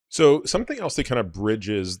So something else that kind of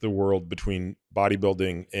bridges the world between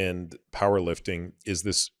bodybuilding and powerlifting is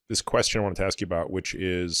this question I wanted to ask you about, which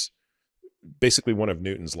is basically one of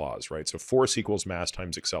Newton's laws, right? So force equals mass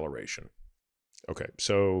times acceleration. Okay,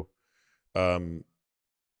 so um,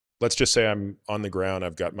 let's just say I'm on the ground,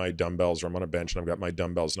 I've got my dumbbells, or I'm on a bench and I've got my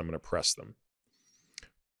dumbbells and I'm going to press them.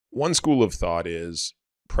 One school of thought is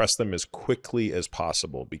press them as quickly as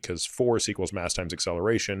possible because force equals mass times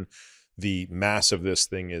acceleration. The mass of this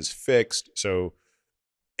thing is fixed. So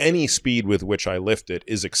any speed with which I lift it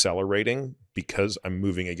is accelerating because I'm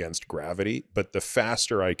moving against gravity. But the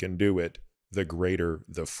faster I can do it, the greater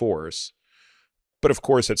the force. But of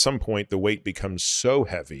course, at some point, the weight becomes so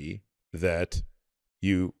heavy that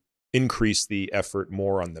you increase the effort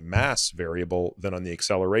more on the mass variable than on the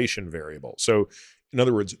acceleration variable. So in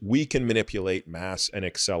other words, we can manipulate mass and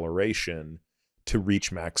acceleration to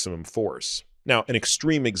reach maximum force. Now, an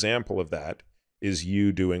extreme example of that is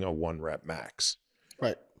you doing a 1-rep max.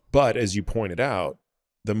 Right. But as you pointed out,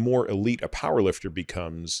 the more elite a powerlifter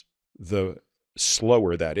becomes, the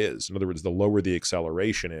slower that is. In other words, the lower the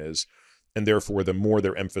acceleration is, and therefore the more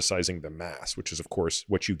they're emphasizing the mass, which is, of course,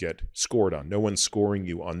 what you get scored on. No one's scoring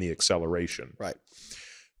you on the acceleration. Right.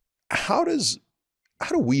 How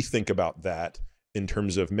do we think about that in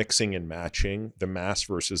terms of mixing and matching the mass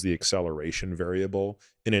versus the acceleration variable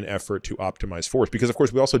in an effort to optimize force? Because of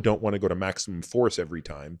course we also don't want to go to maximum force every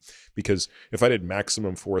time, because if I did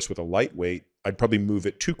maximum force with a lightweight, I'd probably move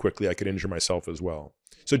it too quickly. I could injure myself as well.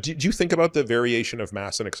 So do you think about the variation of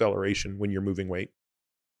mass and acceleration when you're moving weight?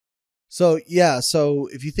 So yeah, so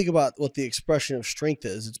if you think about what the expression of strength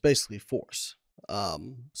is, it's basically force.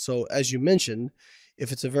 So as you mentioned,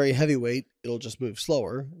 if it's a very heavy weight, it'll just move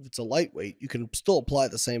slower. If it's a lightweight, you can still apply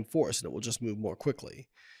the same force and it will just move more quickly.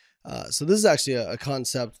 So this is actually a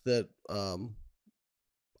concept that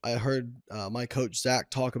I heard my coach Zach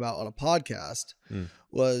talk about on a podcast.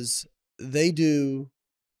 Was they do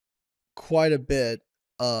quite a bit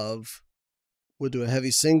of, we'll do a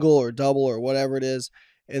heavy single or double or whatever it is,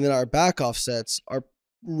 and then our back off sets are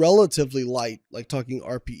relatively light, like talking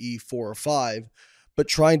RPE 4 or 5, but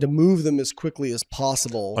trying to move them as quickly as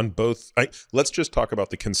possible. On both, let's just talk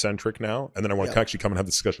about the concentric now, and then I want to actually come and have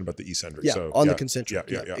a discussion about the eccentric. Yeah, so, the concentric.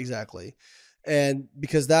 Yeah, exactly. And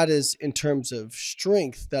because that is, in terms of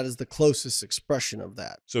strength, that is the closest expression of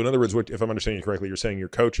that. So in other words, if I'm understanding you correctly, you're saying your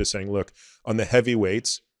coach is saying, look, on the heavy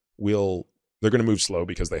weights, they're going to move slow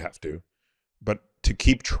because they have to. But to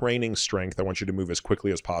keep training strength, I want you to move as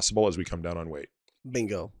quickly as possible as we come down on weight.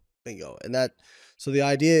 Bingo. And so the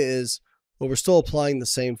idea is, well, we're still applying the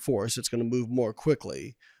same force. It's going to move more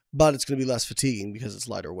quickly, but it's going to be less fatiguing because it's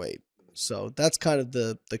lighter weight. So that's kind of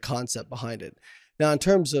the concept behind it. Now, in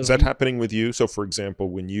terms of... Is that happening with you? So for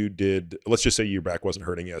example, when you did, let's just say your back wasn't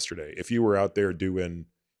hurting yesterday. If you were out there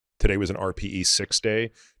today was an RPE 6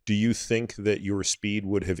 day, do you think that your speed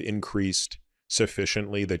would have increased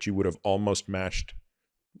sufficiently that you would have almost matched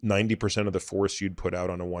 90% of the force you'd put out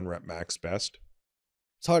on a 1-rep max best?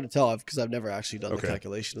 It's hard to tell because I've never actually done the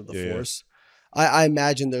calculation of the force. I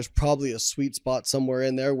imagine there's probably a sweet spot somewhere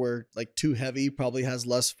in there where like too heavy probably has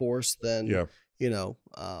less force than,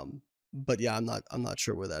 but yeah, I'm not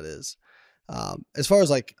sure where that is. As far as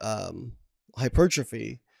like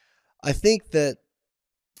hypertrophy, I think that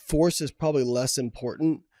force is probably less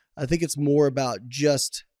important. I think it's more about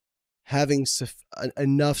just having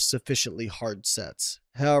enough sufficiently hard sets,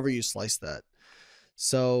 however you slice that.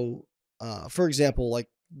 So, for example, like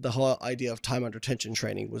the whole idea of time under tension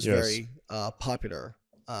training was very popular.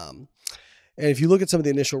 And if you look at some of the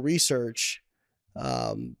initial research,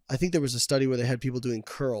 I think there was a study where they had people doing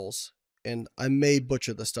curls, and I may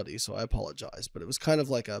butcher the study, so I apologize, but it was kind of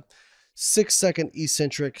like a 6-second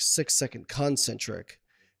eccentric, 6-second concentric,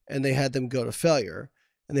 and they had them go to failure.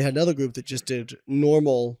 And they had another group that just did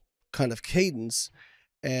normal kind of cadence,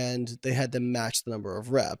 and they had them match the number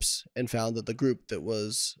of reps, and found that the group that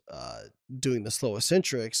was doing the slow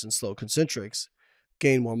eccentrics and slow concentrics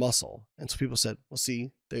gained more muscle. And so people said, well,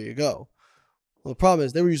 see, there you go. Well, the problem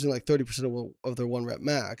is they were using like 30% of their 1-rep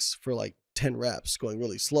max for like 10 reps going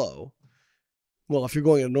really slow. Well, if you're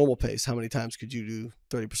going at a normal pace, how many times could you do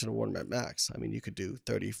 30% of 1-rep max? I mean, you could do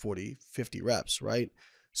 30, 40, 50 reps, right?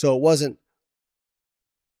 So it wasn't,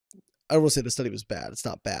 I don't want to say the study was bad. It's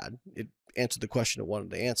not bad. It answered the question it wanted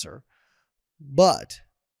to answer. But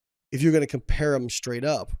if you're going to compare them straight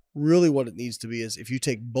up, really what it needs to be is if you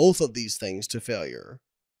take both of these things to failure,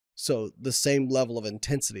 so the same level of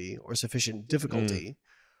intensity or sufficient difficulty,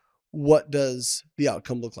 what does the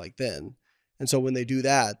outcome look like then? And so when they do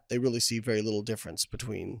that, they really see very little difference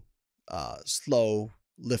between slow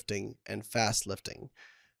lifting and fast lifting.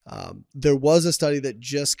 There was a study that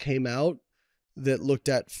just came out that looked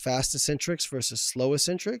at fast eccentrics versus slow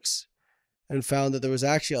eccentrics and found that there was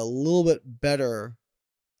actually a little bit better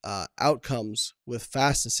outcomes with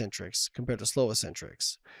fast eccentrics compared to slow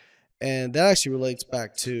eccentrics. And that actually relates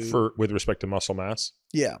back to... with respect to muscle mass?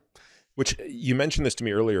 Yeah. Which, you mentioned this to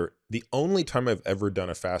me earlier. The only time I've ever done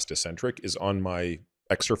a fast eccentric is on my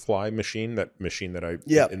Exerfly machine, that machine that I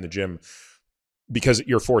in the gym, because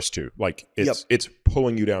you're forced to. Like, it's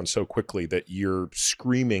pulling you down so quickly that you're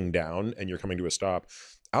screaming down and you're coming to a stop.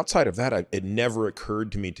 Outside of that, it never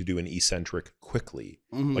occurred to me to do an eccentric quickly.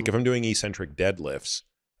 Like, if I'm doing eccentric deadlifts,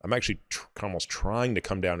 I'm actually almost trying to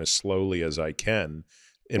come down as slowly as I can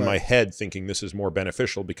in my head, thinking this is more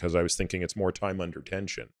beneficial because I was thinking it's more time under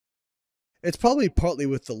tension. It's probably partly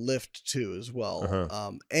with the lift too, as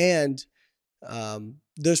well. And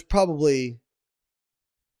there's probably,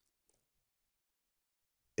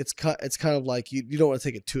 it's kind of like you don't want to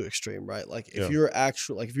take it too extreme, right? Like if you're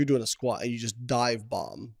if you're doing a squat and you just dive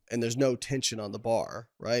bomb and there's no tension on the bar,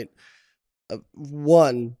 right?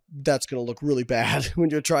 One, that's going to look really bad when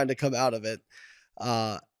you're trying to come out of it.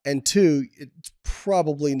 And two, it's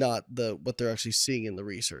probably not what they're actually seeing in the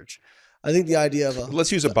research. I think the idea of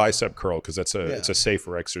let's use a bicep curl because it's a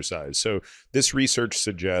safer exercise. So this research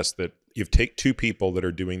suggests that you take two people that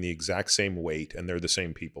are doing the exact same weight, and they're the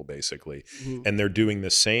same people basically, and they're doing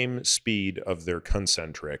the same speed of their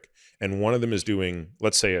concentric, and one of them is doing,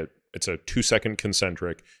 let's say it's a 2-second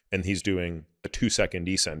concentric, and he's doing a 2-second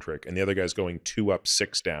eccentric, and the other guy's going 2 up,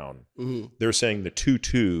 6 down. They're saying the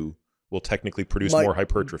 2-2 will technically produce more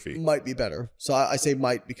hypertrophy. Might be better. So I say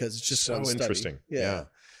might because it's just so interesting. Yeah.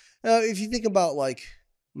 If you think about like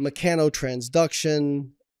mechanotransduction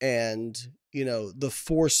and, the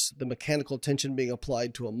force, the mechanical tension being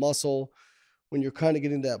applied to a muscle, when you're kind of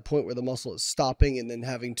getting to that point where the muscle is stopping and then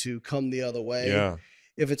having to come the other way.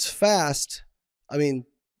 If it's fast, I mean,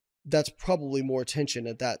 that's probably more tension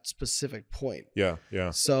at that specific point.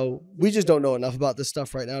 So we just don't know enough about this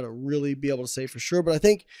stuff right now to really be able to say for sure. But I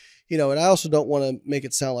think, and I also don't want to make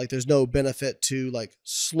it sound like there's no benefit to like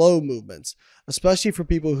slow movements, especially for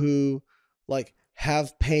people who like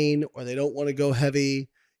have pain or they don't want to go heavy,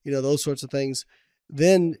 those sorts of things.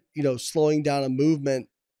 Then, slowing down a movement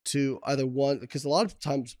to either one, because a lot of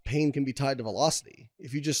times pain can be tied to velocity.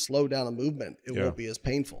 If you just slow down a movement, it won't be as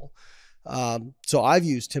painful. So I've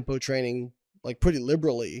used tempo training like pretty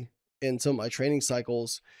liberally in some of my training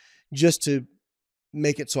cycles just to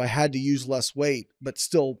make it so I had to use less weight, but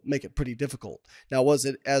still make it pretty difficult. Now, was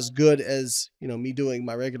it as good as, me doing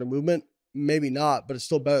my regular movement? Maybe not, but it's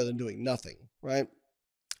still better than doing nothing. Right.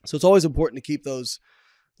 So it's always important to keep those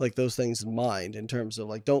things in mind in terms of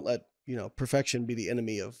like, don't let, perfection be the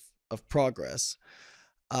enemy of progress.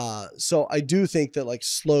 So I do think that like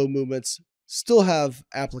slow movements still have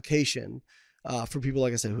application for people,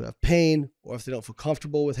 like I said, who have pain or if they don't feel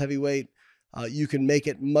comfortable with heavy weight. You can make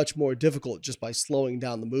it much more difficult just by slowing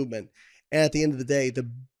down the movement. And at the end of the day,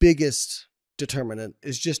 the biggest determinant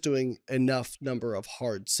is just doing enough number of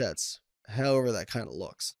hard sets, however that kind of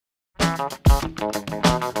looks.